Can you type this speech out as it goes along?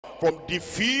from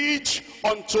defeat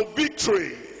unto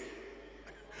victory.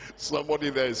 Somebody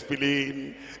there is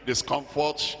feeling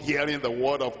discomfort hearing the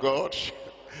word of God.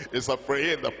 Is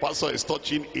afraid the pastor is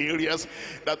touching areas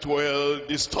that will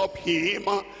disturb him.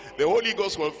 The Holy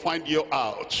Ghost will find you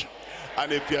out.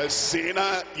 And if you're a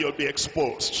sinner, you'll be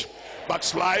exposed.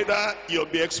 Backslider, you'll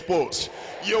be exposed.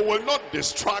 You will not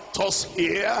distract us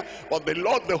here, but the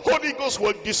Lord, the Holy Ghost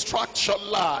will distract your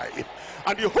life.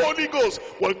 And the Holy Ghost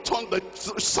will turn the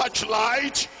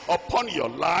searchlight upon your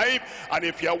life. And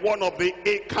if you're one of the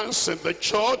Akans in the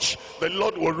church, the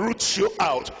Lord will root you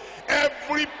out.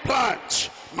 Every plant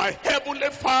my heavenly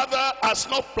Father has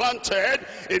not planted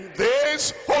in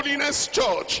this holiness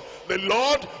church, the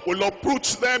Lord will uproot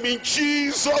them in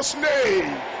Jesus'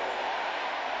 name.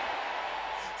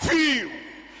 Few,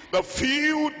 the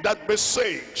few that be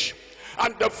saved,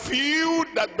 and the few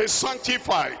that be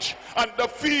sanctified, and the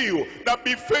few that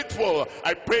be faithful.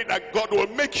 I pray that God will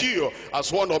make you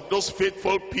as one of those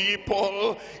faithful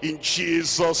people in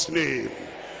Jesus' name.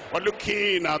 We're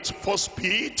looking at 1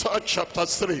 Peter chapter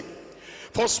 3.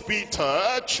 1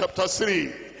 Peter chapter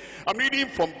 3. I'm reading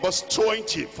from verse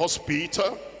 20. 1 Peter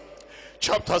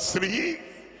chapter 3.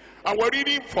 And we're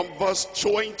reading from verse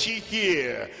 20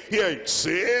 here. Here it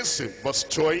says in verse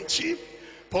 20.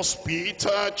 1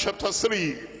 Peter chapter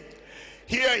 3.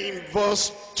 Here in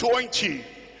verse 20.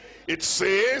 It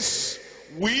says,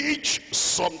 which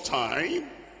sometime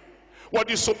were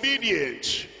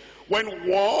disobedient, when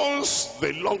once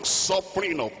the long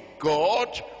suffering of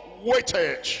God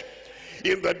waited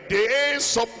in the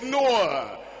days of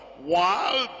Noah,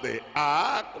 while the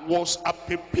ark was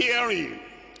preparing,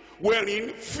 wherein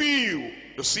few,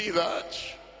 you see that?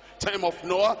 Time of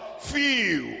Noah,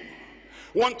 few.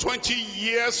 120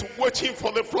 years waiting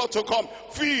for the flood to come.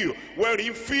 Few,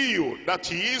 wherein few,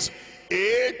 that is,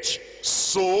 8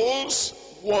 souls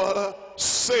were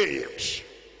saved.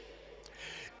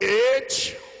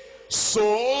 8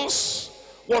 souls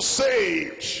were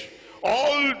saved.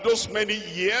 All those many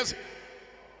years,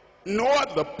 Noah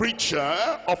the preacher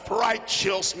of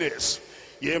righteousness.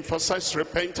 He emphasized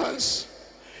repentance.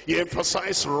 He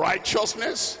emphasized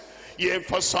righteousness. He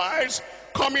emphasized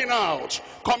coming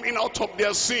out of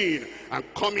their sin and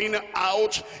coming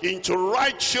out into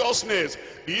righteousness.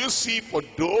 Do you see, for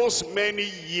those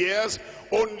many years,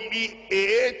 only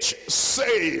 8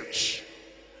 saved,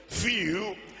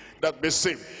 few that be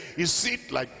saved. Is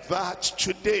it like that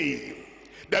today?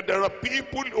 That there are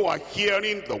people who are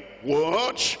hearing the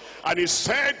word, and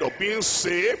instead of being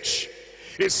saved,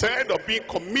 instead of being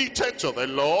committed to the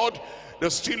Lord, they're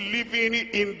still living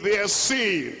in their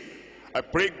sin. I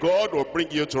pray God will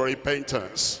bring you to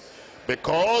repentance.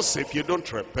 Because if you don't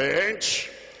repent,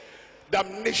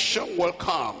 damnation will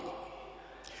come.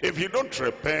 If you don't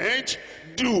repent,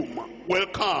 doom will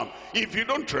come. If you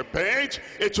don't repent,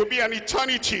 it will be an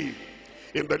eternity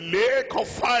in the lake of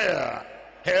fire,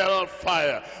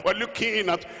 hellfire. We're looking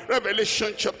at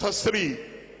Revelation chapter 3.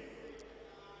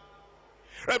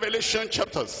 Revelation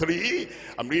chapter 3,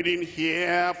 I'm reading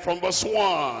here from verse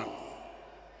 1.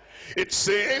 It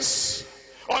says,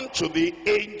 unto the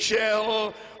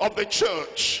angel of the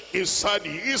church in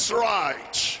Sardis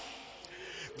write,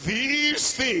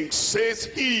 these things says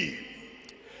he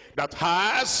that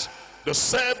has the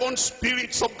 7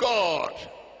 spirits of God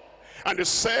and the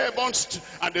 7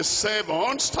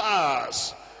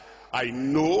 stars. I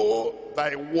know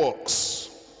thy works,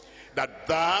 that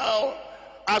thou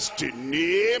hast a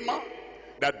name,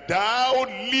 that thou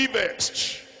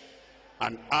livest,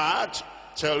 and art,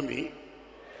 tell me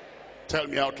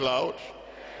out loud,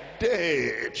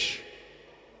 dead.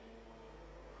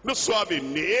 Those who have a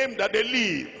name that they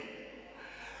live,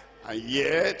 and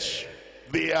yet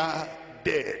they are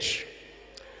dead.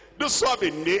 Those who have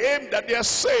a name that they are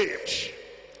saved,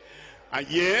 and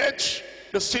yet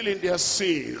they're still in their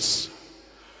sins.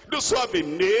 Those who have a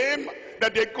name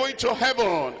that they're going to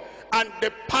heaven, and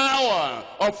the power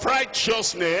of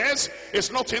righteousness is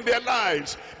not in their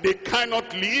lives. They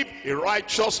cannot live a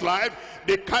righteous life.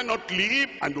 They cannot live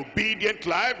an obedient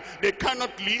life. They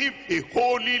cannot live a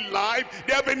holy life.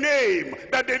 They have a name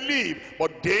that they live,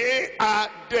 but they are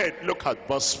dead. Look at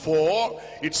verse 4.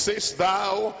 It says,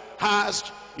 thou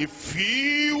hast a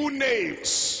few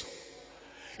names,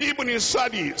 even in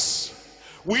Sardis,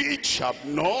 which have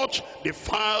not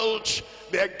defiled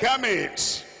their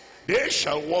garments. They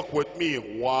shall walk with me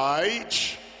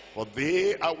white, for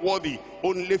they are worthy.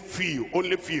 Only few,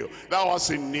 only few. That was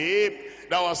a name,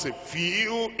 that was a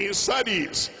few in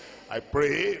Sardis. I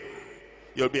pray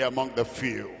you'll be among the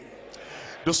few.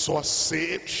 Those who are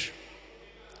saved,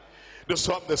 those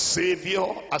who have the Savior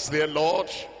as their Lord,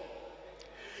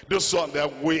 those on their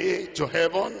way to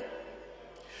heaven,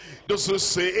 those who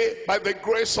say, by the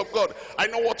grace of God, I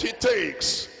know what it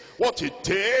takes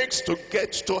to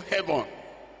get to heaven,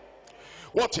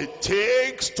 what it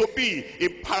takes to be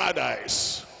in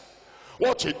paradise,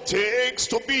 what it takes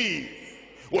to be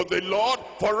with the Lord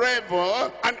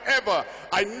forever and ever.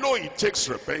 I know it takes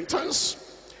repentance.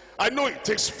 I know it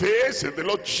takes faith in the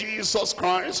Lord Jesus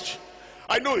Christ.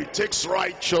 I know it takes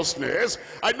righteousness.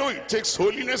 I know it takes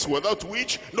holiness, without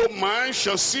which no man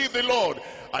shall see the Lord.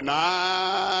 And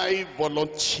I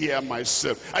volunteer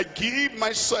myself. I give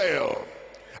myself.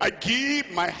 I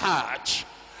give my heart.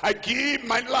 I give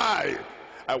my life.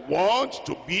 I want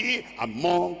to be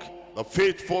among the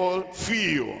faithful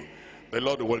few. The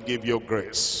Lord will give you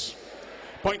grace.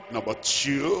 Point number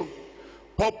 2,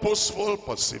 purposeful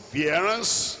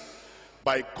perseverance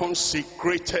by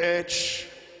consecrated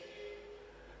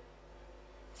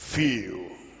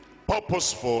few.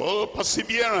 Purposeful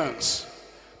perseverance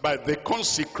by the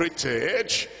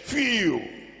consecrated few.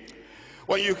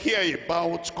 When you hear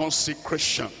about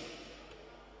consecration,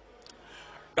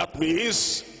 that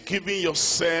means giving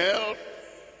yourself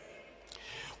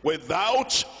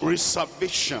without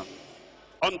reservation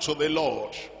unto the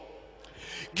Lord.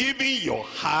 Giving your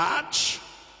heart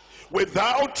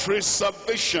without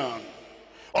reservation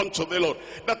unto the Lord.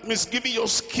 That means giving your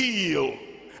skill,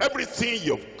 everything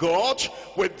you've got,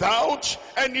 without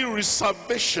any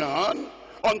reservation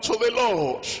unto the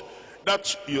Lord.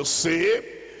 That you say,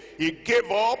 he gave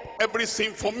up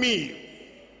everything for me.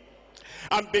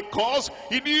 And because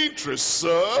he didn't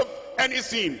reserve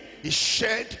anything, he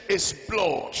shed his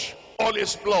blood, all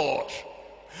his blood.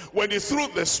 When he threw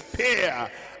the spear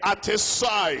at his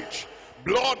side,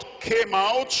 blood came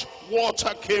out,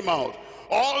 water came out.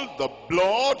 All the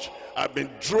blood had been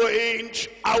drained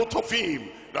out of him.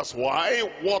 That's why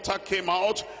water came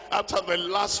out after the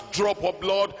last drop of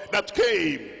blood that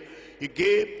came. He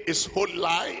gave his whole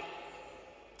life.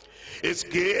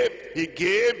 He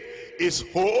gave his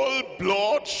whole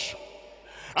blood,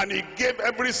 and he gave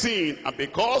everything. And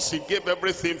because he gave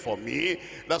everything for me,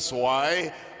 that's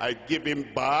why I give him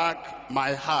back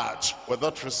my heart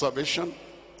without reservation.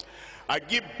 I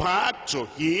give back to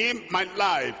him my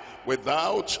life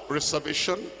without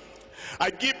reservation. I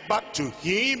give back to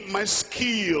him my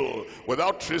skill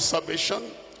without reservation.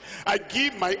 I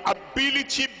give my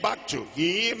ability back to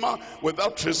him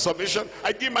without reservation.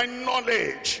 I give my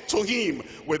knowledge to him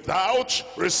without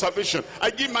reservation. I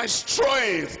give my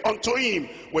strength unto him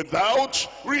without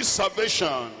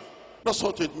reservation. That's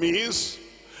what it means.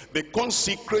 The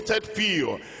consecrated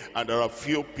few. And there are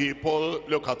few people.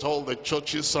 Look at all the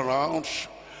churches around,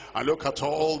 and look at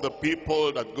all the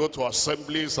people that go to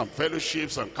assemblies and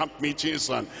fellowships and camp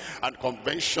meetings and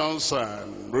conventions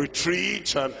and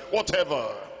retreats and whatever.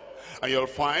 And you'll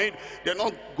find they're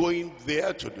not going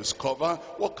there to discover,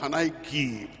 what can I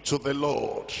give to the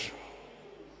Lord?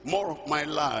 More of my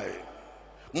life,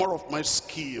 more of my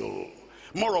skill,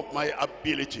 more of my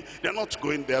ability. They're not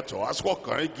going there to ask, what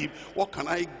can I give? What can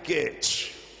I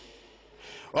get?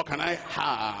 What can I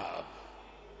have?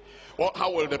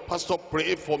 How will the pastor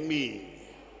pray for me?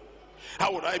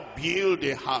 How will I build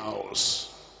a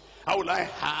house? How will I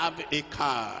have a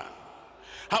car?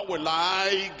 How will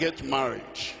I get married?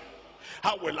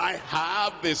 How will I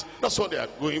have this? That's what they are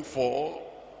going for.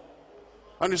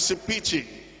 And it's a pity.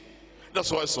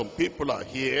 That's why some people are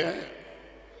here.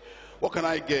 What can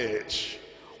I get?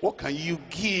 What can you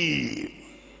give?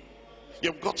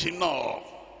 You've got enough.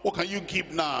 What can you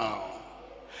give now?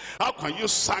 How can you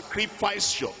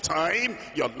sacrifice your time,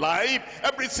 your life,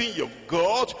 everything you've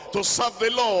got to serve the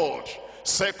Lord?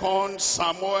 2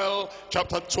 Samuel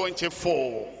chapter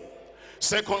 24.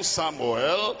 2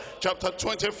 Samuel chapter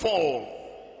 24.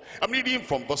 I'm reading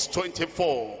from verse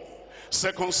 24.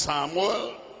 2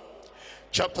 Samuel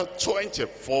chapter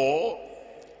 24.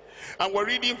 And we're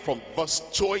reading from verse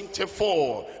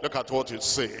 24. Look at what it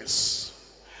says.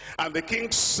 And the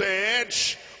king said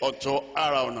unto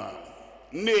Araunah,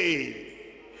 Nay,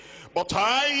 but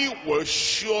I will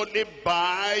surely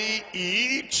buy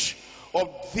each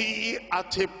of thee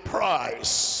at a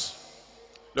price.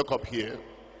 Look up here.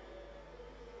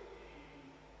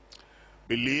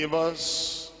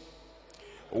 Believers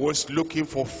always looking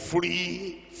for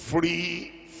free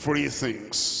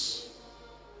things.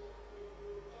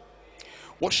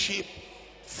 Worship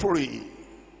free.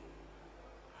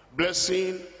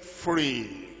 Blessing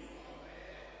free.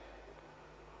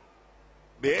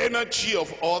 The energy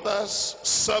of others,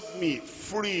 serve me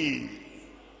free.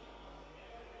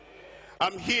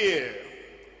 I'm here.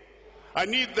 I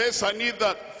need this, I need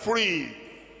that, free.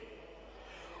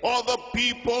 Other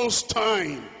people's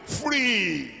time,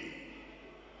 free.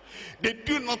 They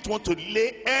do not want to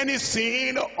lay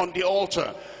anything on the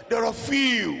altar. There are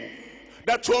few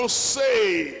that will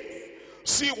say,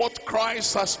 see what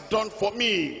Christ has done for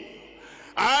me.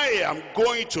 I am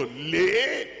going to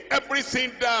lay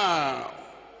everything down.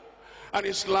 And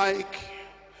it's like,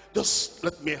 just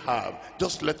let me have,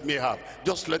 just let me have,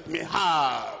 just let me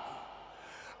have.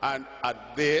 And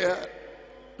at there,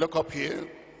 look up here,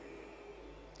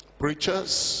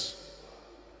 preachers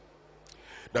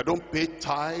that don't pay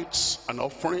tithes and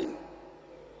offering.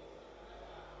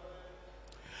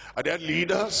 Are there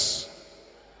leaders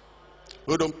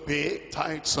who don't pay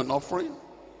tithes and offering?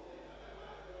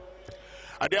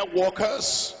 Are there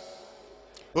workers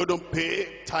who don't pay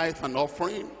tithe and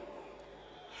offering?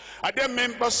 Are there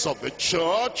members of the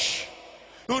church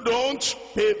who don't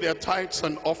pay their tithes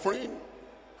and offering?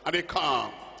 And they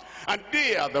come, and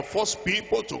they are the first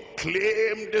people to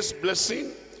claim this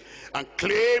blessing, and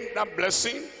claim that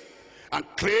blessing, and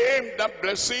claim that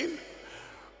blessing,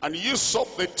 and use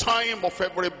up the time of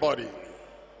everybody.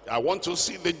 I want to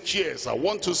see the GS, I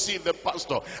want to see the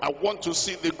pastor, I want to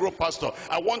see the group pastor,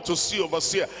 I want to see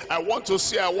overseer, I want to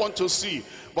see.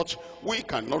 But we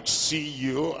cannot see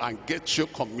you and get you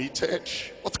committed.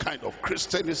 What kind of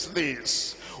Christian is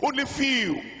this? Only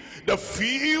few, the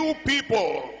few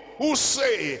people who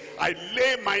say, I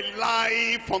lay my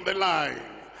life on the line.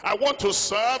 I want to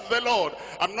serve the Lord.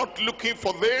 I'm not looking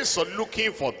for this or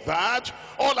looking for that.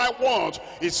 All I want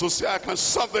is to say I can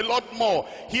serve the Lord more.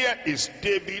 Here is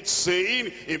David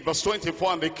saying in verse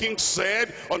 24, and the king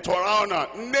said unto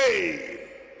Araunah, nay,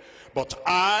 but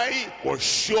I will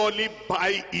surely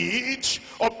buy it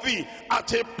of thee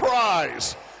at a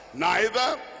price.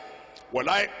 Neither will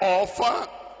I offer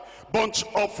burnt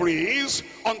offerings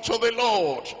unto the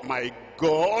Lord my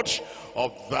God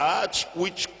of that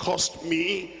which cost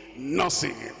me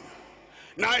nothing.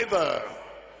 Neither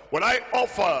will I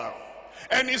offer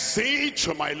anything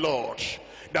to my Lord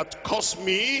that cost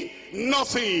me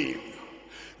nothing.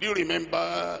 Do you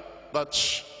remember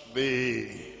that the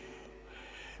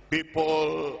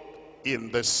people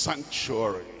in the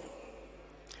sanctuary,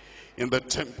 in the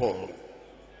temple,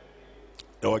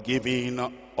 they were giving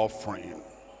offering,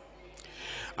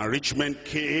 and rich men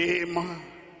came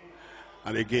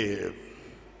and they gave?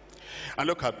 And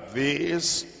look at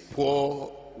this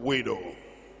poor widow.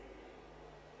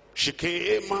 She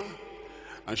came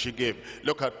and she gave.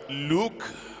 Look at Luke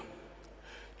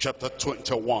chapter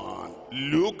 21.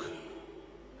 Luke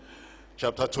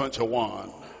chapter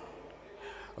 21.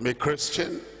 I'm a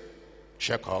Christian,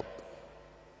 check up.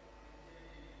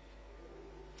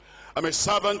 I'm a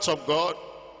servant of God,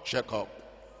 check up.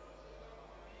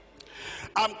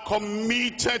 I'm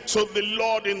committed to the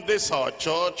Lord in this our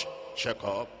church, check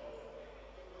up.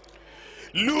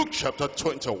 Luke chapter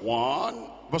 21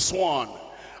 verse 1.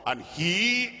 And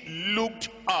he looked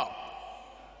up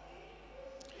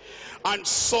and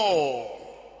saw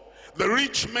the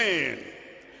rich men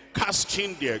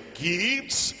casting their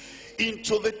gifts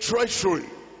into the treasury.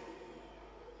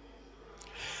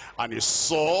 And he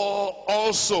saw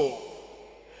also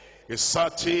a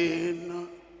certain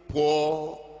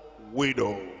poor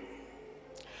widow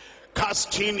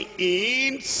casting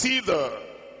in thither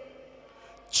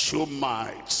 2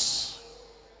 mites.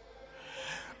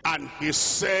 And he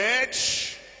said,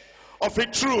 of a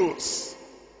truth,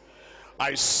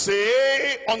 I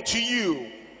say unto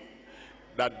you,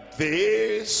 that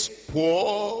this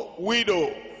poor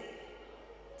widow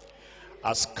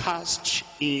has cast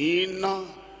in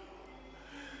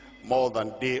more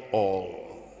than they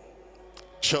all.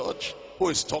 Church, who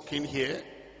is talking here?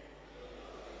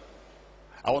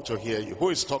 I want to hear you. Who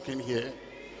is talking here?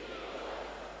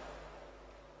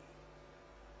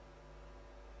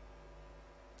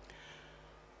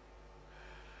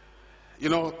 You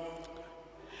know,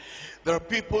 there are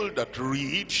people that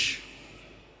read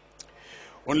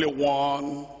only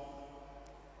one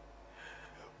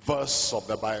verse of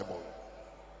the Bible.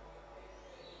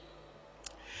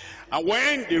 And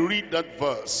when they read that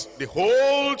verse, they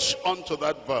hold onto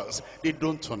that verse. They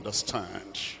don't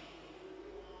understand.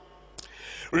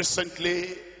 Recently,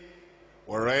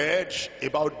 we read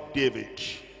about David.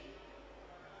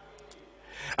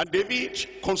 And David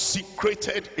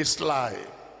consecrated his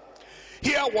life.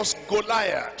 Here was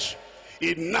Goliath,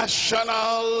 a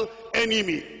national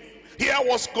enemy. Here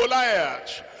was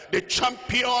Goliath, the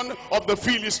champion of the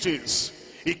Philistines.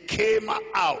 He came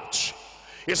out.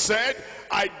 He said,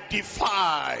 I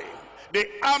defy the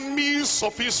armies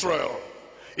of Israel.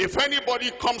 If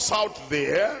anybody comes out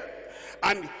there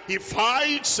and he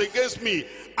fights against me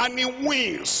and he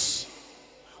wins,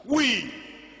 we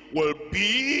will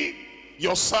be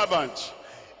your servant.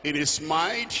 In his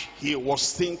mind, he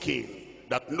was thinking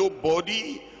that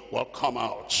nobody will come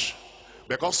out,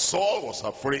 because Saul was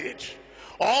afraid.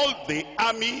 All the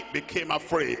army became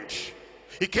afraid.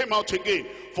 He came out again.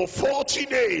 For 40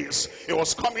 days, he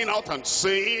was coming out and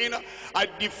saying, I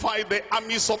defy the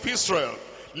armies of Israel.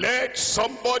 Let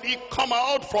somebody come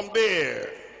out from there.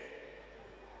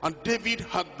 And David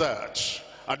had that.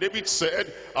 And David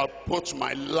said, I'll put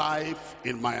my life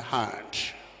in my hand.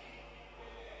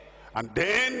 And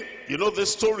then, you know the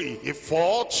story. He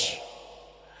fought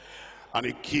and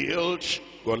he killed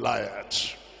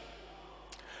Goliath.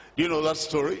 Do you know that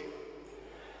story?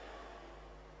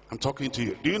 I'm talking to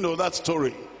you. Do you know that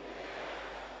story?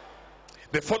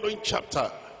 The following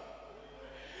chapter,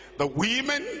 the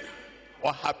women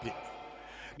were happy.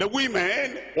 The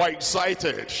women were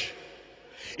excited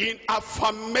in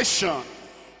affirmation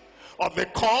of the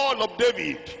call of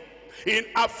David, in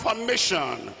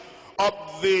affirmation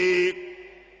of the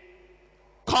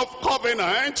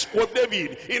covenant with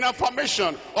David, in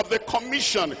affirmation of the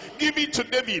commission given to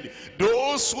David.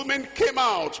 Those women came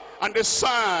out and they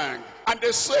sang and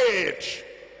they said,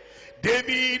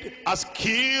 David has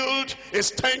killed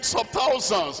his tens of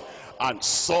thousands, and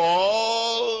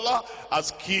Saul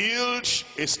has killed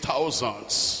his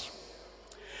thousands.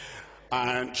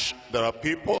 And there are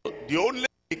people, the only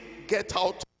get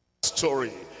out of the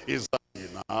story is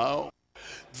that now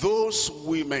those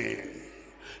women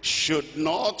should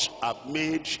not have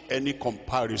made any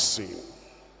comparison.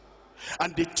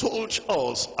 And they told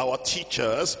us, our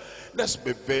teachers, let's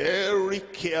be very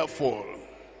careful.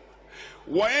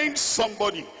 When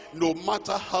somebody, no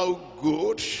matter how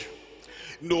good,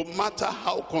 no matter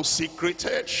how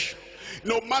consecrated,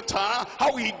 no matter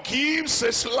how he gives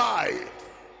his life,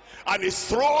 and he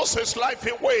throws his life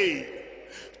away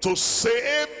to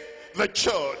save the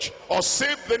church or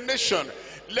save the nation,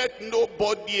 let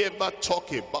nobody ever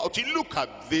talk about it. Look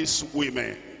at these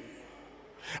women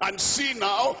and see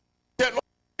now,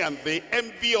 and they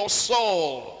envy of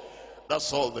Saul.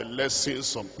 That's all the lessons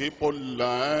some people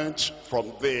learned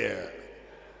from there.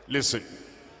 Listen,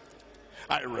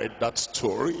 I read that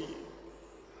story.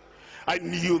 I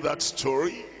knew that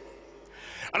story.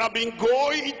 And I've been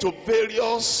going to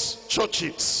various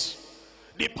churches,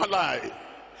 deeper life,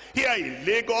 here in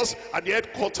Lagos at the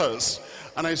headquarters.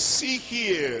 And I see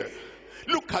here,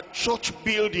 look at church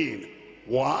building.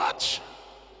 What?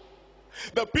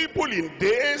 The people in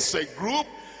this group,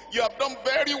 you have done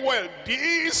very well.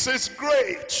 This is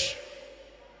great.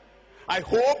 I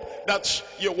hope that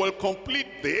you will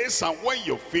complete this, and when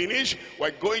you finish,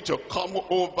 we're going to come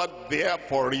over there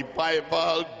for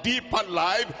revival, deeper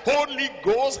life, Holy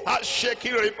Ghost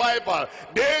shaking revival.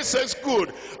 This is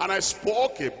good. And I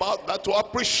spoke about that to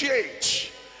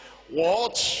appreciate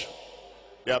what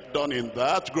they have done in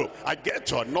that group. I get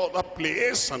to another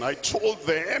place and I told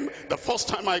them, the first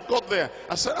time I got there,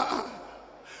 I said,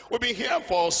 we've been here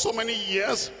for so many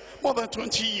years, more than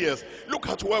 20 years. Look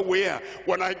at where we are.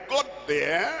 When I got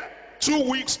there, 2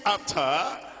 weeks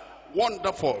after,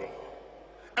 wonderful.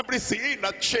 Everything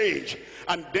that changed.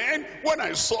 And then when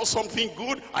I saw something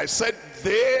good, I said,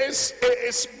 this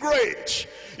is great.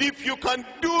 If you can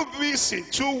do this in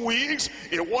 2 weeks,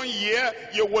 in 1 year,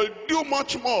 you will do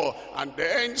much more. And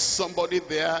then somebody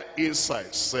there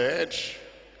inside said,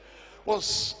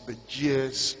 what's the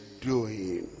GS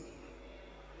doing?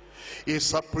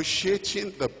 Is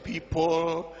appreciating the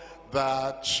people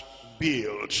that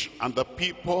build, and the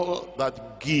people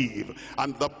that give,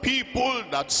 and the people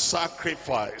that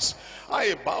sacrifice. How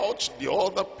about the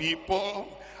other people,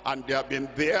 and they have been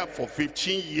there for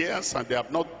 15 years and they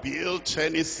have not built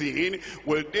anything?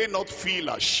 Will they not feel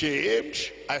ashamed?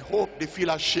 I hope they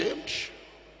feel ashamed.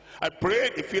 I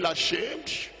pray they feel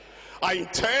ashamed. I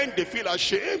intend they feel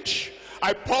ashamed.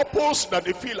 I purpose that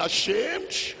they feel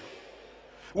ashamed.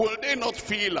 Will they not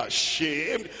feel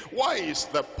ashamed? Why is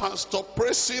the pastor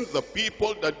praising the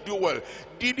people that do well?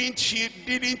 Didn't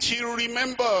he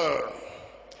remember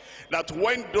that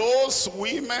when those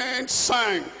women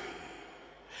sang,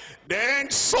 then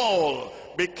Saul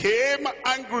became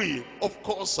angry? Of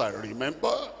course I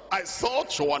remember. I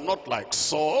thought you were not like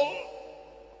Saul.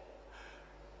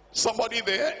 Somebody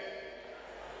there?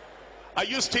 Are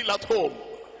you still at home?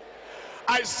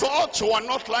 I thought you were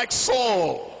not like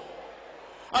Saul.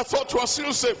 I thought you were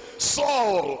still safe.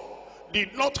 Saul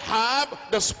did not have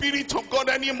the Spirit of God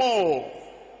anymore.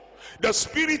 The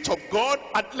Spirit of God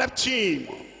had left him.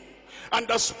 And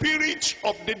the spirit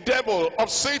of the devil, of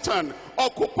Satan,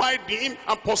 occupied him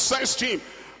and possessed him.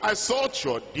 I thought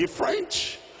you're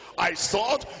different. I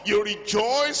thought you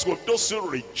rejoice with those who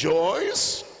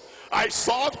rejoice. I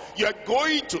thought you're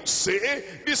going to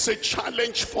say, this is a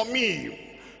challenge for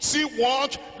me See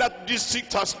what that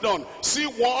district has done. See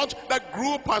what that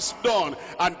group has done.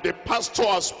 And the pastor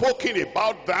has spoken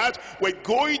about that. We're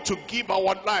going to give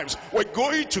our lives. We're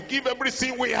going to give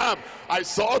everything we have. I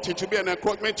thought it would be an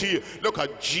encouragement to you. Look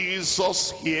at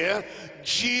Jesus here.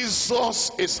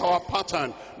 Jesus is our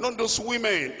pattern. Not those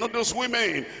women. Not those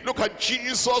women. Look at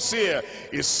Jesus here.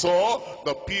 He saw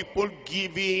the people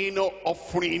giving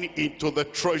offering into the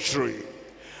treasury.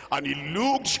 And he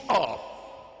looked up.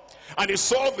 And he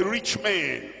saw the rich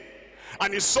man,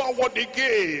 and he saw what they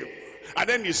gave. And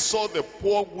then he saw the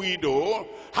poor widow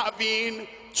having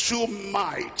 2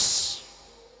 mites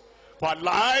for her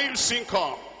life's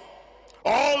income.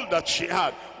 All that she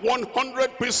had,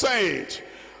 100%.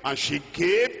 And she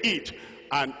gave it.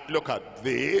 And look at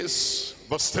this,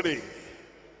 verse 3.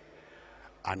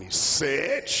 And he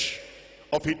said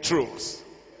of a truth,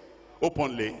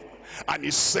 openly, and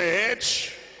he said,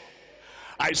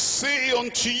 I say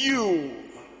unto you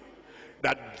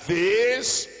that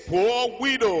this poor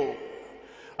widow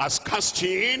has cast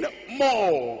in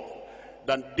more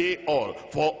than they all.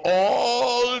 For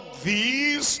all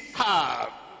these have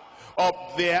of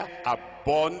their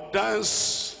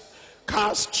abundance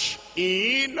cast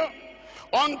in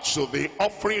unto the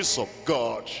offerings of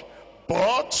God.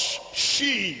 But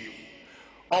she,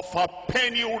 of her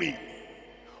penury,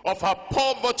 of her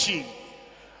poverty,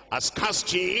 has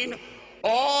cast in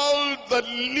all the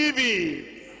living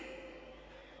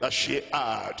that she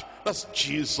had. That's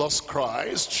Jesus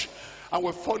Christ. And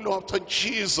we follow after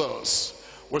Jesus.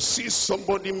 We see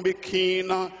somebody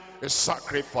making a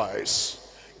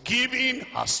sacrifice, giving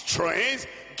her strength,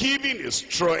 giving his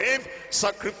strength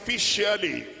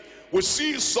sacrificially. We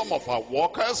see some of our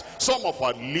workers, some of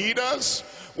our leaders,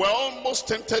 we're almost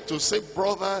tempted to say,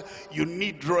 brother, you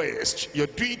need rest. You're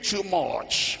doing too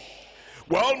much.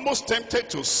 We're almost tempted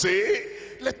to say,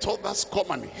 let others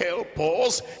come and help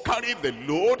us carry the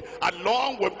load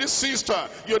along with this sister.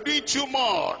 You're doing too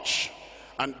much.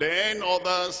 And then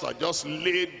others are just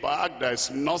laid back.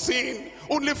 There's nothing.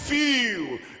 Only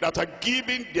few that are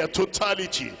giving their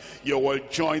totality. You will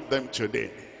join them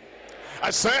today.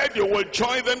 I said you will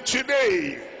join them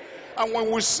today. And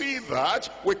when we see that,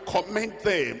 we commend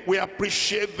them, we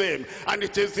appreciate them. And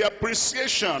it is the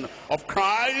appreciation of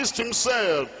Christ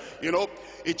himself. You know,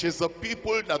 it is the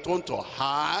people that want to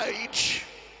hide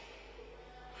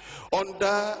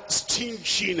under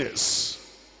stinginess,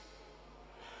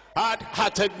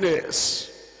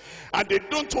 hard-heartedness, and they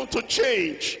don't want to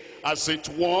change. As it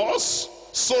was,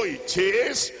 so it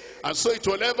is, and so it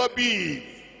will ever be.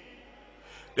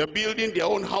 They're building their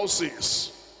own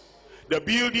houses. They're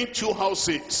building 2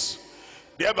 houses.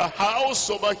 They have a house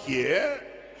over here,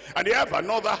 and they have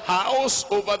another house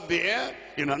over there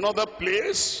in another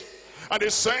place. And they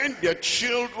send their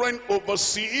children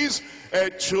overseas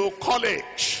to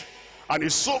college. And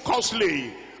it's so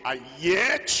costly. And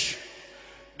yet,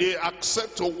 they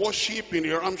accept to worship in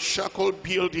a ramshackle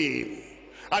building.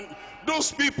 And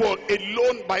those people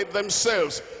alone by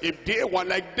themselves, if they were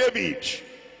like David,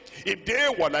 if they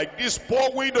were like this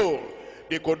poor widow,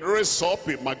 they could raise up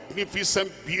a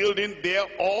magnificent building there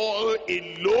all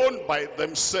alone by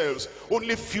themselves.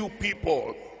 Only few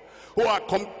people who are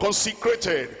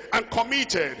consecrated and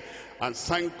committed. And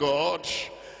thank God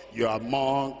you are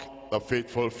among the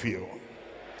faithful few.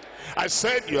 I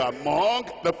said you are among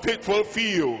the faithful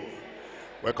few.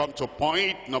 We come to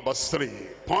point number 3.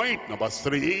 Point number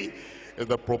 3 is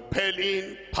the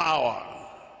propelling power.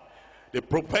 The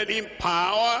propelling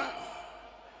power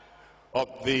of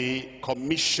the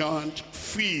commissioned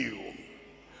few.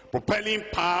 Propelling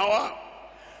power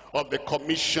of the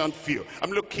commissioned few.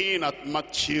 I'm looking at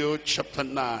Matthew chapter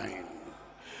 9.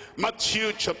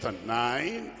 Matthew chapter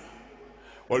 9.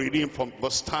 We're reading from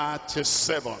verse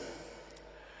 37.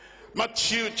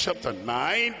 Matthew chapter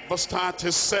 9, verse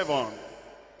 37.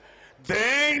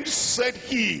 Then said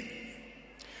he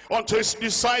unto his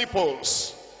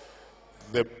disciples,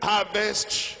 the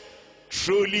harvest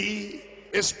truly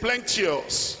is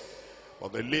plenteous,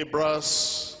 but the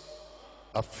laborers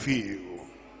are few.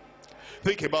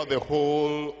 Think about the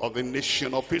whole of the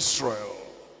nation of Israel.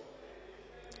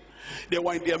 They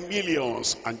were in their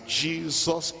millions, and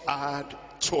Jesus had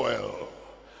 12.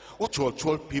 What will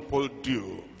 12 people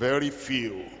do? Very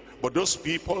few. But those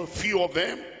people, few of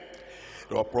them,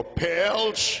 they were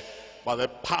propelled by the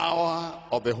power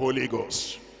of the Holy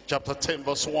Ghost. Chapter 10,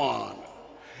 verse 1.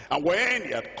 And when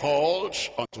he had called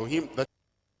unto him the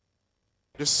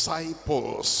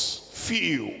disciples,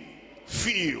 few,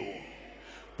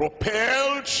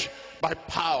 propelled by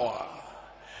power.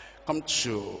 Come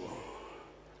to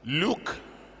Luke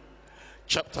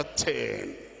chapter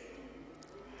 10.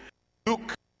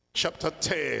 Luke chapter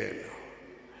 10,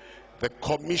 the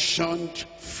commissioned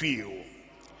few,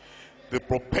 the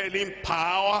propelling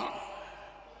power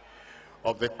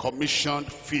of the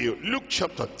commissioned few. Luke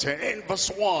chapter 10 verse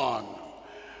 1.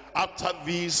 After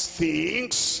these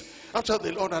things, after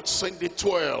the Lord had sent the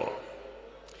 12,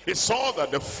 he saw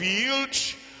that the field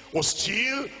was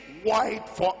still white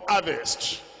for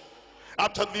harvest.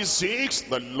 After these things,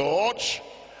 the Lord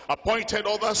appointed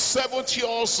other 70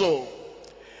 also,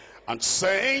 and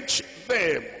sent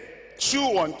them 2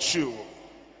 and 2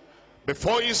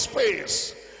 before his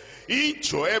face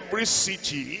into every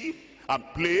city and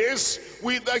place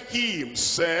whither he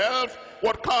himself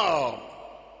would come.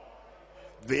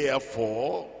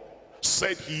 Therefore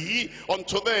said he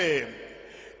unto them,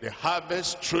 the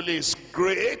harvest truly is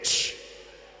great,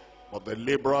 but the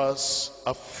laborers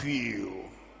are few.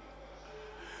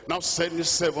 Now send me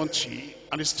 70,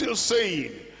 and he's still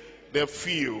saying they're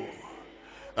few.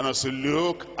 And as you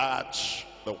look at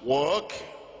the work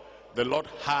the Lord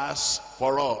has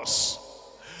for us,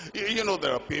 you know,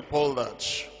 there are people that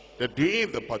they're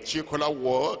doing the particular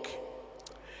work.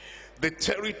 The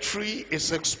territory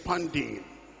is expanding.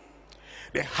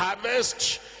 The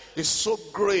harvest is so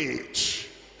great.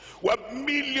 We have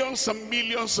millions and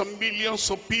millions and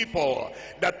millions of people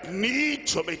that need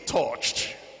to be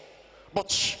touched.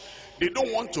 But they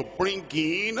don't want to bring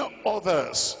in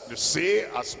others. They say,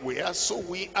 as we are, so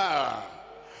we are.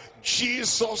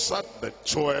 Jesus had the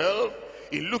 12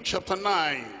 in Luke chapter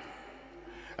 9.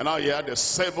 And now he had the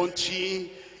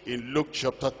 70 in Luke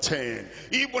chapter 10.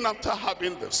 Even after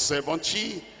having the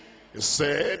 70, he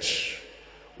said,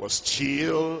 was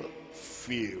still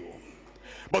few.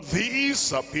 But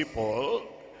these are people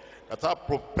that are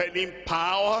propelling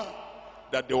power,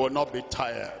 that they will not be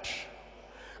tired.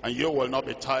 And you will not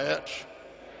be tired.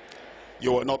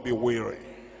 You will not be weary.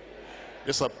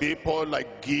 These are people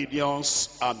like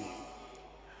Gideon's army.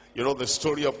 You know the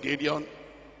story of Gideon?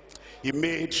 He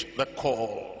made the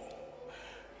call.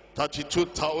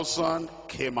 32,000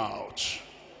 came out.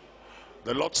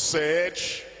 The Lord said,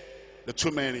 "They're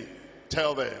too many.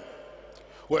 Tell them,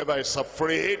 whoever is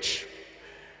afraid,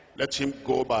 let him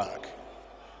go back."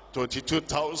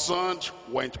 22,000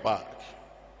 went back.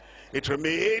 It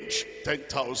remained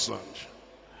 10,000.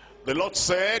 The Lord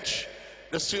said,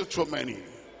 there's still too many.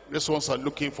 These ones are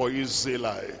looking for easy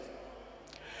life.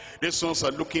 These ones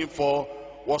are looking for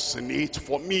what's in it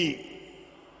for me.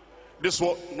 These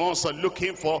ones are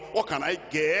looking for, what can I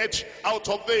get out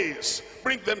of this?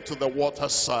 Bring them to the water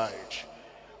side.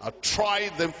 I'll try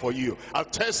them for you. I'll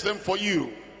test them for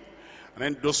you. And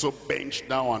then those who bent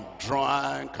down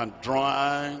and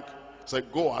drank, said,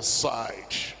 go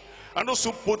aside. And those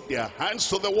who put their hands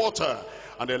to the water,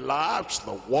 and they lapped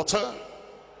the water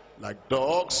like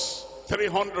dogs,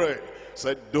 300,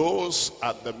 said, those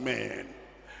are the men.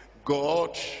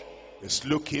 God is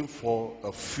looking for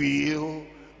a few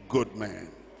good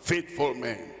men, faithful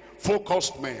men,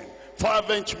 focused men,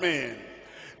 fervent men.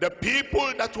 The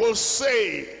people that will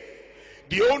say,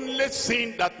 the only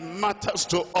thing that matters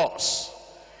to us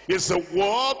is the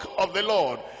work of the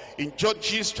Lord. In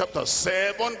Judges chapter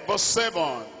 7 verse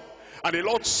 7, and the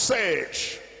Lord said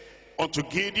unto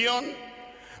Gideon,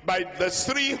 by the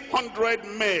 300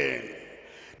 men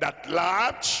that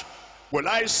lapped will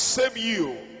I save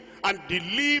you, and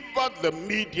deliver the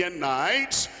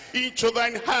Midianites into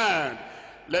thine hand.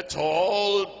 Let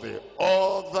all the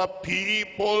other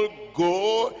people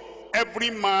go, every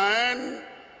man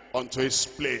unto his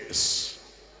place.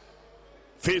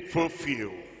 Faithful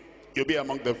few, you'll be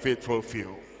among the faithful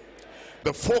few.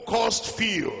 The focused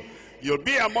few, you'll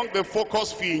be among the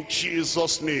focused few in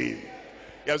Jesus' name.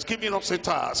 He has given us a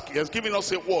task. He has given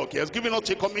us a work. He has given us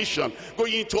a commission. Go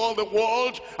into all the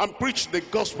world and preach the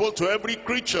gospel to every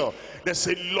creature. There's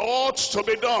a lot to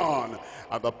be done.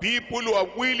 And the people who are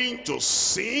willing to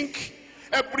sink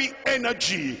every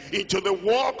energy into the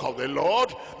work of the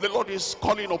Lord is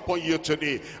calling upon you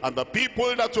today. And the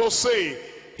people that will say,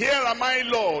 here am I,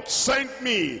 Lord, send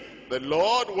me, the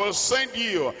Lord will send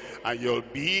you, and you'll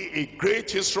be a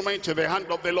great instrument in the hand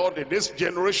of the Lord in this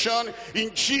generation,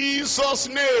 in Jesus'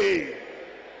 name.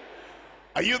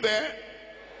 Are you there?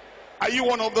 Are you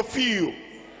one of the few?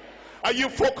 Are you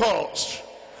focused?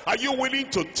 Are you willing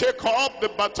to take up the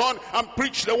baton and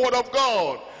preach the word of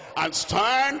God and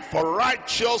stand for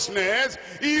righteousness,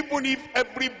 even if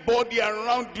everybody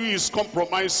around you is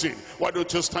compromising? Why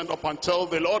don't you stand up and tell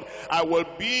the Lord, I will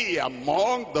be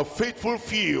among the faithful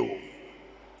few,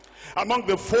 among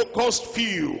the focused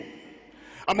few,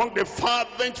 among the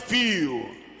fervent few,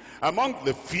 among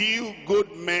the few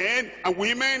good men and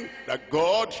women that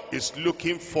God is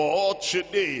looking for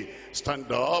today.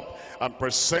 Stand up and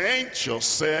present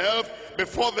yourself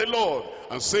before the Lord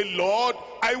and say, Lord,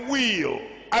 I will.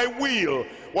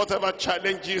 Whatever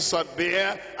challenges are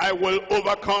there, I will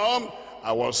overcome.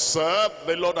 I will serve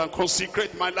the Lord and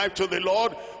consecrate my life to the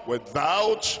Lord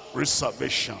without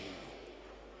reservation.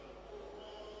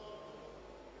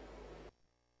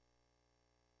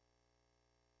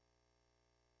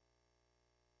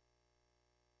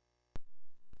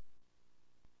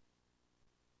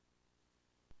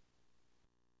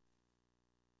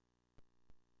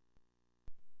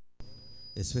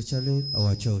 Especially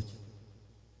our church.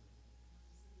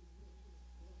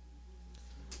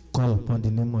 Call upon the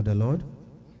name of the Lord,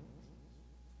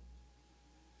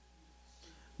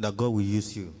 that God will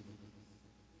use you.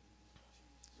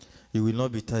 You will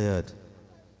not be tired.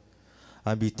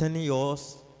 And be telling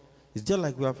yours, it's just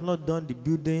like we have not done the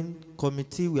building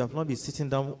committee, we have not been sitting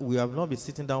down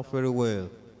very well.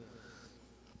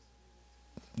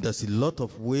 There's a lot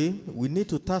of way we need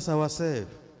to task ourselves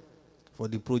for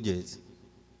the project.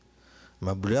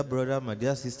 My dear brother, my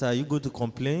dear sister, are you going to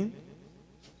complain?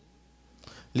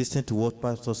 Listen to what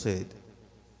Pastor said.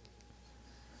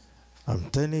 I'm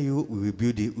telling you, we will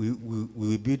build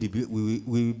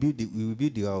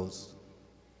the house.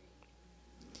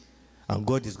 And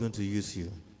God is going to use you.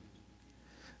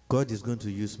 God is going to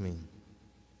use me.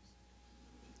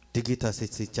 Take it as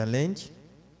a challenge.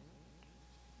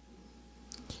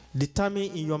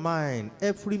 Determine in your mind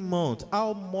every month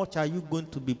how much are you going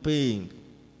to be paying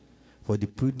for the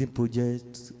building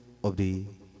project of the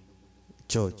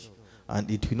church. And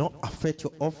it will not affect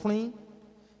your offering,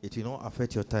 it will not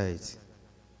affect your tithe.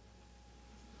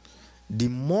 The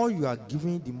more you are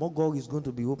giving, the more God is going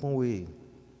to be open way.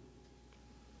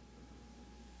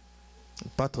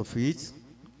 Part of it,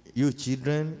 you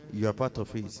children, you are part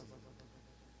of it.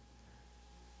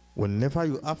 Whenever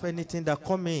you have anything that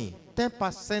come in,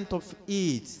 10% of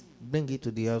it, bring it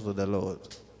to the house of the Lord.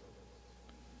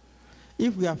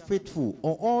 If we are faithful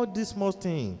on all these small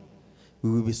things, we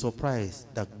will be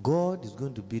surprised that God is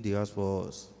going to build the house for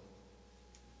us.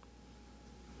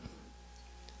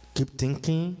 Keep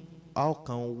thinking, how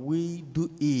can we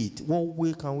do it? What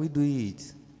way can we do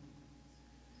it?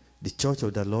 The church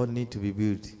of the Lord needs to be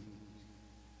built.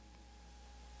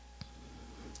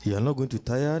 You are not going to be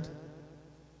tired,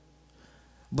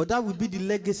 but that will be the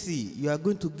legacy you are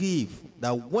going to give.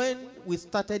 That when we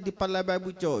started the Parallel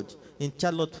Bible Church in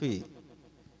Charlotte Faith,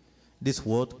 this is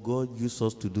what God used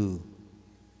us to do.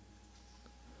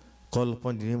 Call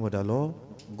upon the name of the Lord,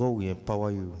 God will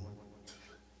empower you.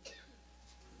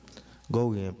 God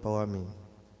will empower me.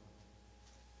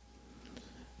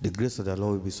 The grace of the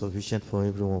Lord will be sufficient for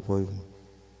everyone for you.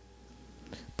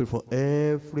 Pray for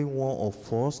every one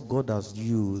of us God has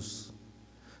used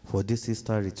for this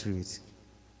Easter retreat.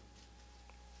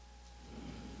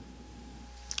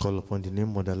 Call upon the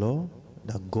name of the Lord,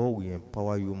 that God will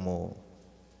empower you more.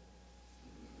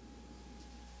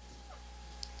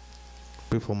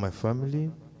 Pray for my family,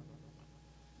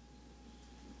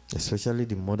 especially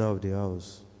the mother of the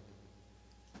house,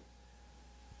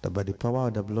 that by the power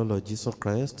of the blood of Jesus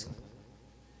Christ,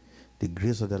 the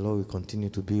grace of the Lord will continue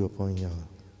to be upon you.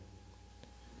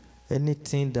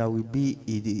 Anything that will be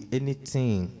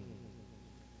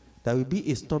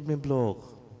a stumbling block,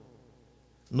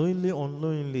 knowingly or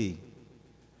unknowingly,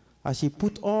 as she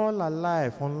put all her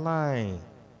life online,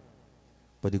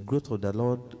 but the growth of the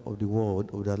Lord of the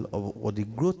world, or the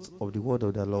growth of the word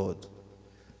of the Lord,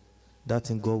 that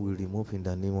thing God will remove in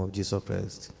the name of Jesus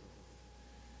Christ.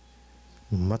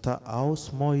 No matter how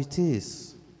small it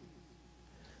is,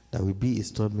 that will be a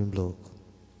stumbling block.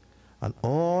 And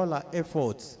all our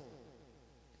efforts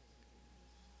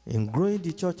in growing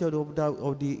the church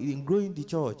in growing the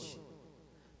church,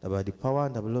 that by the power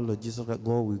and the blood of Jesus Christ,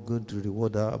 God will go to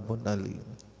reward her abundantly.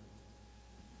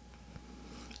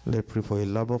 Let's pray for a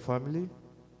Labo family,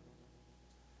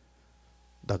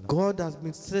 that God has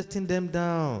been setting them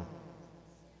down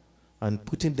and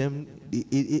putting them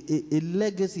a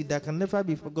legacy that can never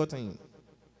be forgotten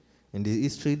in the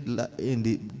history, in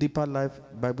the Deeper Life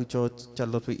Bible Church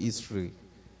Charlotte history.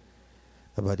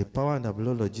 That by the power and the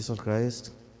blood of Jesus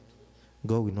Christ,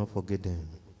 God will not forget them.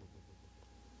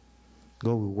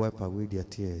 God will wipe away their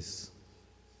tears.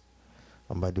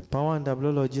 And by the power and the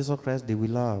blood of Jesus Christ, they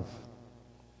will laugh.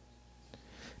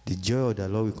 The joy of the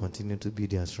Lord will continue to be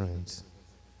their strength.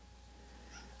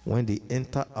 When they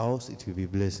enter house, it will be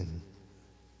blessing.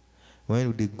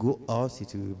 When they go out,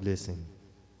 it will be blessing.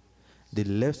 The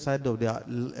left side of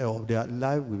their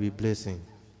life will be blessing.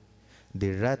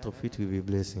 The right of it will be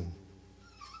blessing.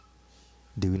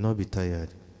 They will not be tired.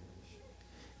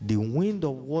 The wind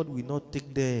of word will not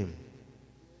take them.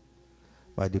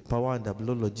 By the power and the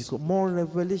blood of Jesus, more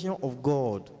revelation of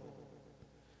God.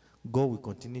 God will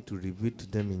continue to reveal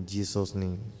to them in Jesus'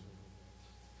 name.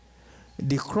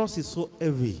 The cross is so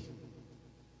heavy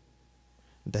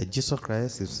that Jesus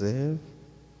Christ himself,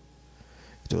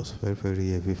 it was very,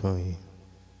 very heavy for him.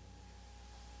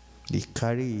 He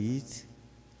carried it,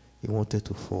 he wanted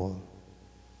to fall.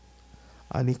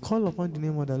 And he called upon the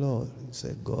name of the Lord. He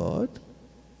said, God,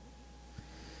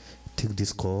 take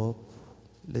this cup,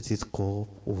 let it cup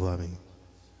over me,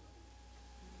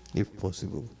 if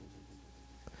possible.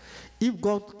 If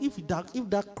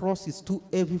that cross is too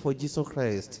heavy for Jesus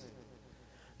Christ,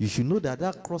 you should know that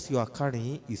that cross you are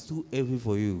carrying is too heavy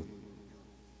for you.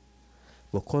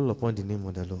 But call upon the name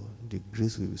of the Lord. The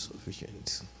grace will be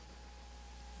sufficient.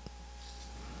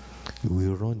 You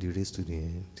will run the race to the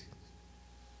end.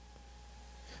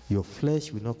 Your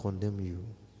flesh will not condemn you.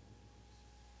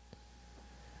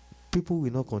 People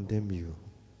will not condemn you.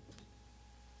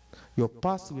 Your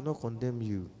past will not condemn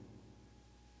you.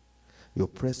 Your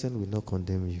present will not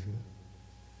condemn you.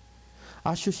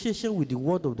 Association with the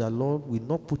word of the Lord will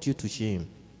not put you to shame.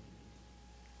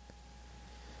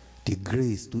 The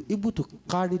grace to be able to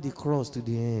carry the cross to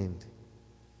the end,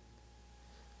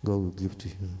 God will give to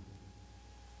you.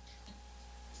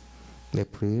 Let's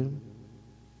pray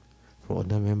for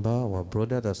other member, our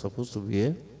brother that's supposed to be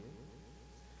here.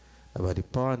 About the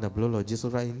power and the blood of Jesus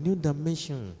Christ, a new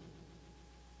dimension.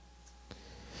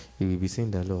 He will be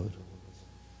seeing the Lord.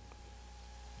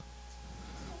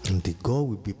 And the God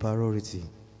will be priority.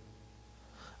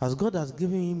 As God has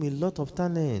given him a lot of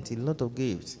talent, a lot of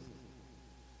gifts,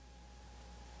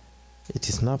 it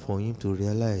is now for him to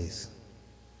realize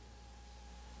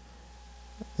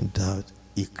that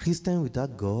a Christian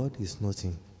without God is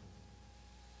nothing.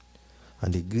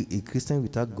 And a Christian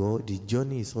without God, the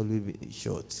journey is always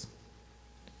short.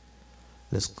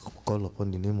 Let's call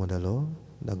upon the name of the Lord,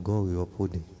 that God will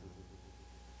uphold him.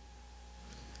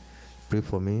 Pray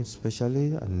for me,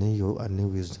 especially. I need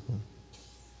wisdom.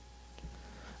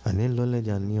 I need knowledge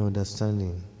and need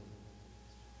understanding.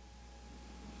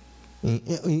 In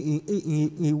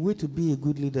a way to be a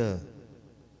good leader,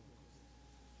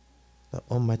 the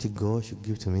Almighty God should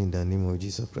give to me in the name of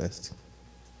Jesus Christ.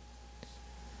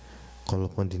 Call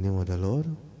upon the name of the Lord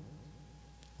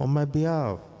on my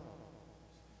behalf.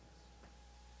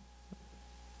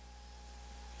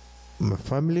 My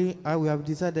family, we have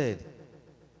decided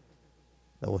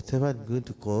that whatever it's going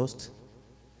to cost,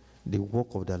 the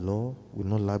work of the Lord will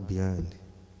not lag behind.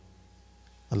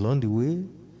 Along the way,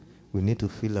 we need to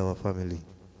fill our family.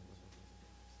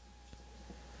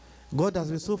 God has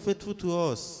been so faithful to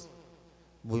us,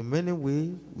 but in many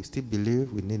ways, we still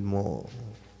believe we need more.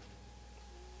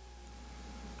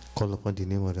 Call upon the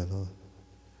name of the Lord,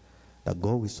 that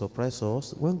God will surprise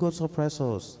us. When God surprises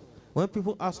us, when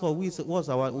people ask us, what's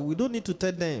our, we don't need to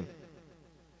tell them.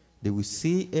 They will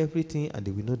see everything and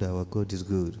they will know that our God is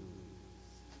good.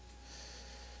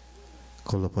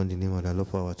 Call upon the name of the Lord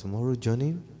for our tomorrow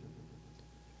journey.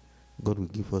 God will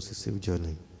give us a safe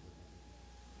journey.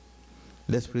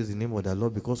 Let's praise the name of the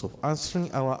Lord because of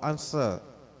answering our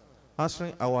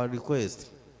request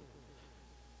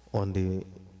on the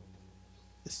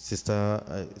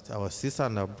sister, our sister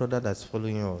and our brother that's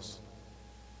following us.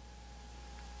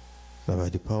 By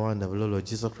the power and the blood of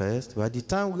Jesus Christ, by the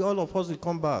time all of us will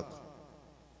come back,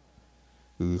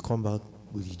 we will come back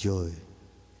with joy.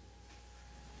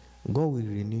 God will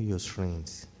renew your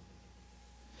strength.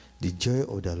 The joy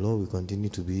of the Lord will continue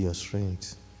to be your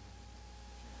strength.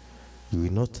 You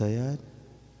will not tired.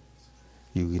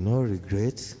 You will not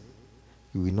regret.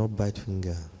 You will not bite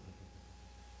finger.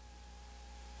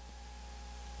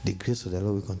 The grace of the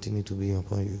Lord will continue to be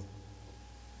upon you.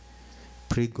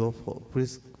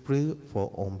 Pray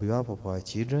for on behalf of our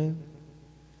children,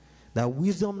 that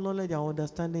wisdom, knowledge, and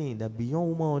understanding, that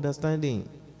beyond human understanding,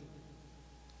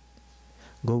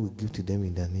 God will give to them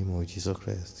in the name of Jesus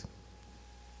Christ.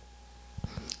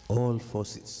 All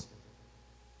forces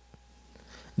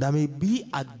that may be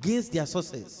against their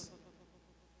success,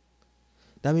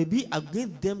 that may be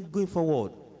against them going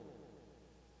forward,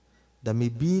 that may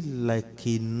be like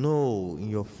a no in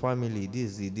your family,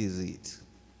 this is it.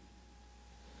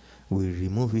 We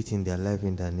remove it in their life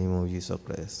in the name of Jesus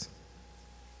Christ.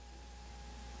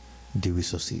 They will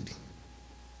succeed.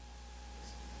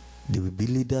 They will be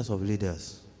leaders of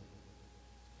leaders.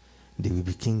 They will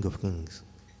be king of kings.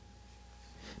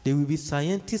 They will be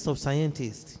scientists of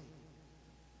scientists.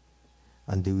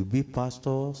 And they will be pastor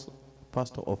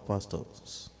of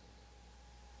pastors.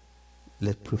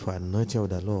 Let's pray for anointing of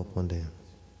the Lord upon them.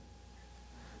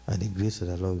 And the grace of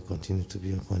the Lord will continue to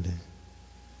be upon them.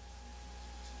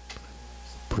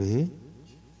 Pray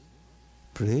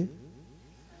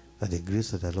that the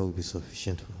grace of the Lord will be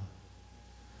sufficient for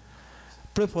us.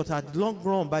 Pray for that at the long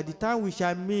run, by the time we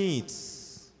shall meet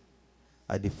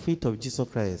at the feet of Jesus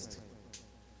Christ.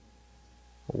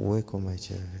 Welcome, my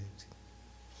child.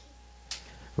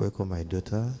 Welcome, my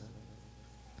daughter.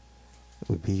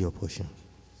 Will be your portion.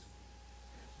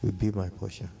 Will be my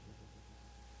portion.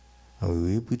 And we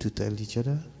will be able to tell each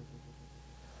other,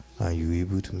 and you will be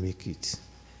able to make it.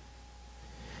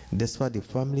 That's what the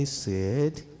family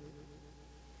said.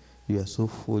 You are so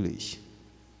foolish.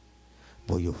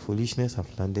 But your foolishness have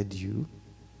landed you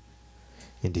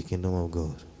in the kingdom of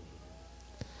God.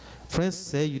 Friends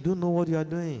say you don't know what you are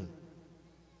doing.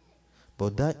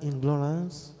 But that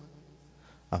ignorance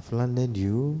have landed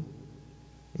you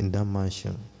in that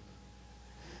mansion.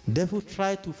 Devil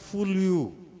try to fool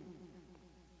you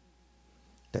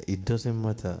that it doesn't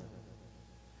matter.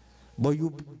 But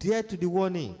you dare to the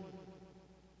warning.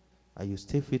 And you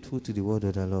stay faithful to the word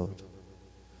of the Lord.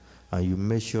 And you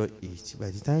measure it. By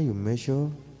the time you measure,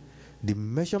 the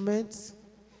measurement,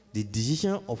 the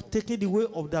decision of taking the way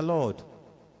of the Lord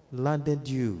landed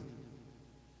you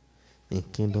in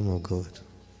kingdom of God.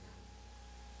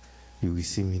 You will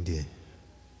see me there.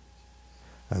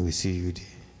 I will see you there.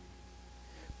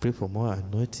 Pray for more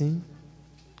anointing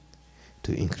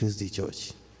to increase the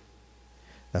church.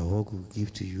 That God will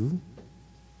give to you.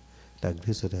 That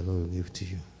grace of the Lord will give to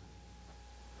you.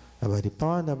 And by the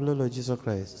power and the blood of Jesus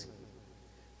Christ,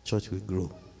 church will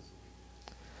grow.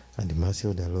 And the mercy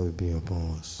of the Lord will be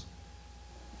upon us.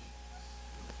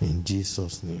 In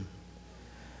Jesus' name.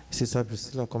 Sister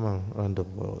Priscilla, come and round up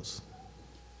for us.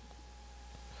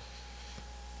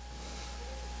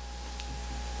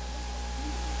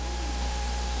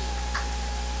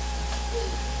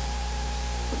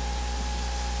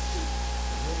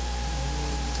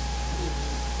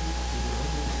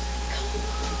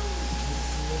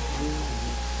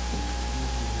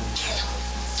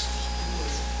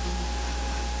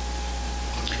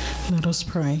 Let us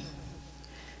pray.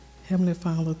 Heavenly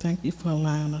Father, thank you for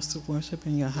allowing us to worship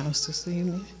in your house this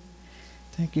evening.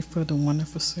 Thank you for the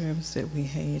wonderful service that we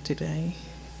had today.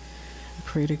 I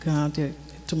pray to God that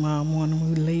tomorrow morning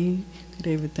we leave, that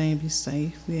everything be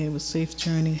safe. We have a safe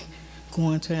journey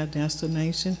going to our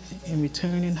destination and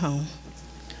returning home.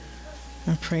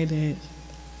 I pray that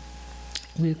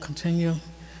we'll continue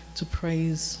to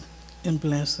praise and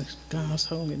bless God's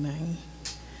holy name.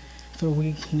 For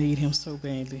we need him so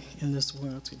badly in this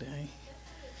world today.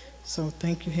 So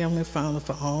thank you, Heavenly Father,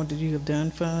 for all that you have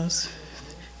done for us.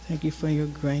 Thank you for your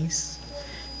grace.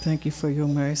 Thank you for your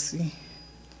mercy.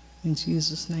 In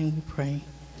Jesus' name we pray.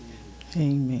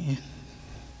 Amen.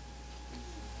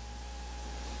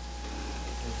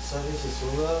 The service is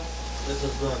over. Let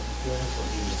us go and prepare for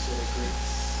the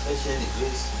grace. Let's share the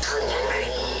grace.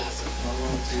 I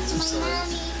want to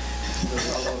the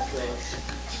love of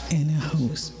God. And the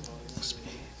host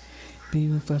be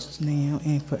with us now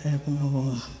and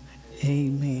forevermore.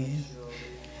 Amen.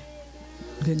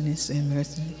 Goodness and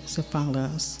mercy shall follow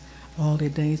us all the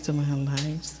days of our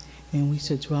lives, and we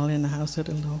shall dwell in the house of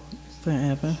the Lord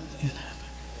forever and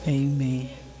ever. Amen.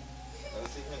 I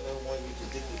think I don't want you to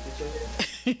take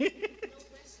the picture.